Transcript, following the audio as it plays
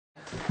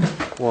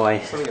Why?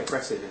 Something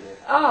oppressive in here.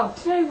 Oh,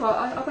 do you know what?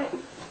 I went.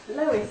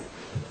 Lois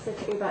said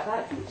to me about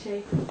that, didn't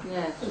she?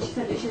 Yeah. And she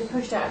said that she was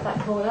pushed out of that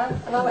corner,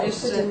 and I went and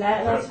stood in there,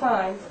 and I was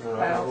fine. No,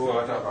 Well,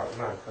 I don't like it.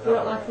 No. you're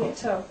not liking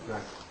it at all. No.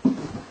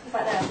 What's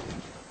that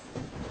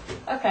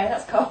now? Okay,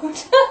 that's cold.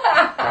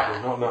 That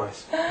is not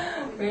nice.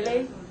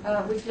 Really?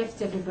 We've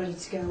left everybody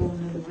to go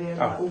on and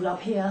we're Oh. all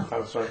up here.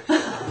 Oh, sorry.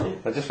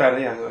 I just found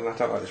it, yeah, and I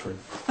don't like this room.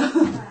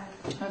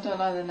 I don't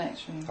like the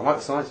next room. I like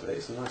the size of it.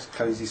 It's a nice,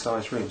 cosy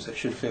sized room, so it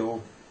should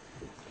feel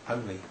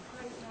homely.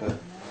 But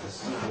there's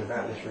something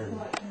about this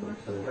room.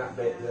 So that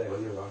bit there where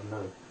you're like,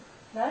 no.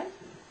 No?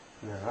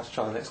 No, let's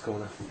try the next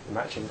corner. The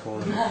matching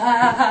corner.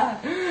 I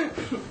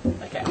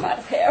get out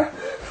of here.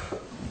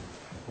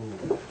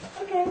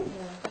 Okay.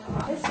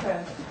 This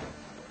room.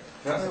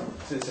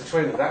 It's a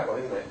twin of that one,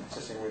 isn't it? It's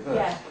just in reverse.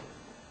 Yeah.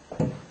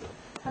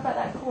 How about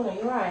that corner?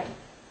 You're right.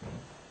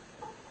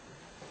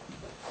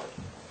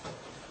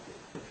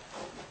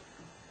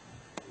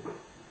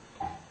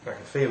 I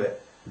can feel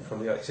it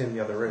from the. It's in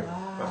the other room.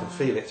 I can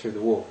feel it through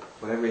the wall.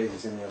 Whatever it is,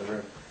 it's in the other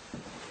room.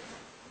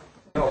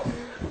 Oh.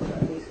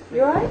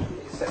 You alright?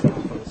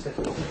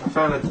 I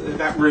found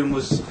that room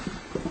was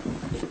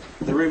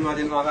the room I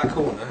didn't like. That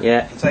corner.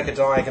 Yeah. You take a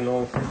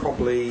diagonal,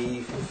 probably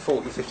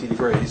 40, 50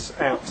 degrees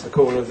out to the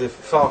corner of the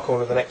far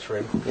corner of the next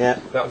room. Yeah.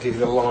 That'll give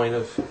you a line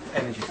of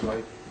energy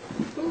flow.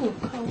 Ooh,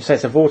 cold. You say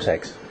it's a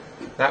vortex?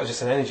 That was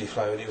just an energy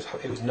flow, and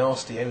it was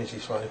nasty energy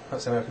flow.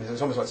 That's the American.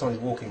 It's almost like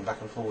somebody's walking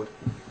back and forward.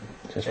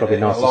 So it's probably a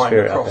nasty line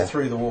spirit up across there.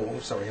 through the wall.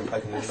 Sorry, I'm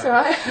poking That's you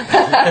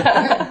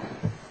back.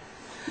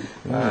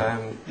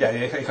 alright.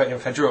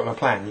 If I drew it on a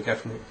plan, you go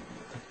from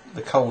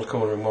the cold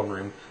corner in one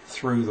room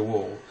through the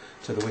wall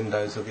to the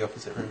windows of the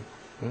opposite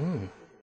room.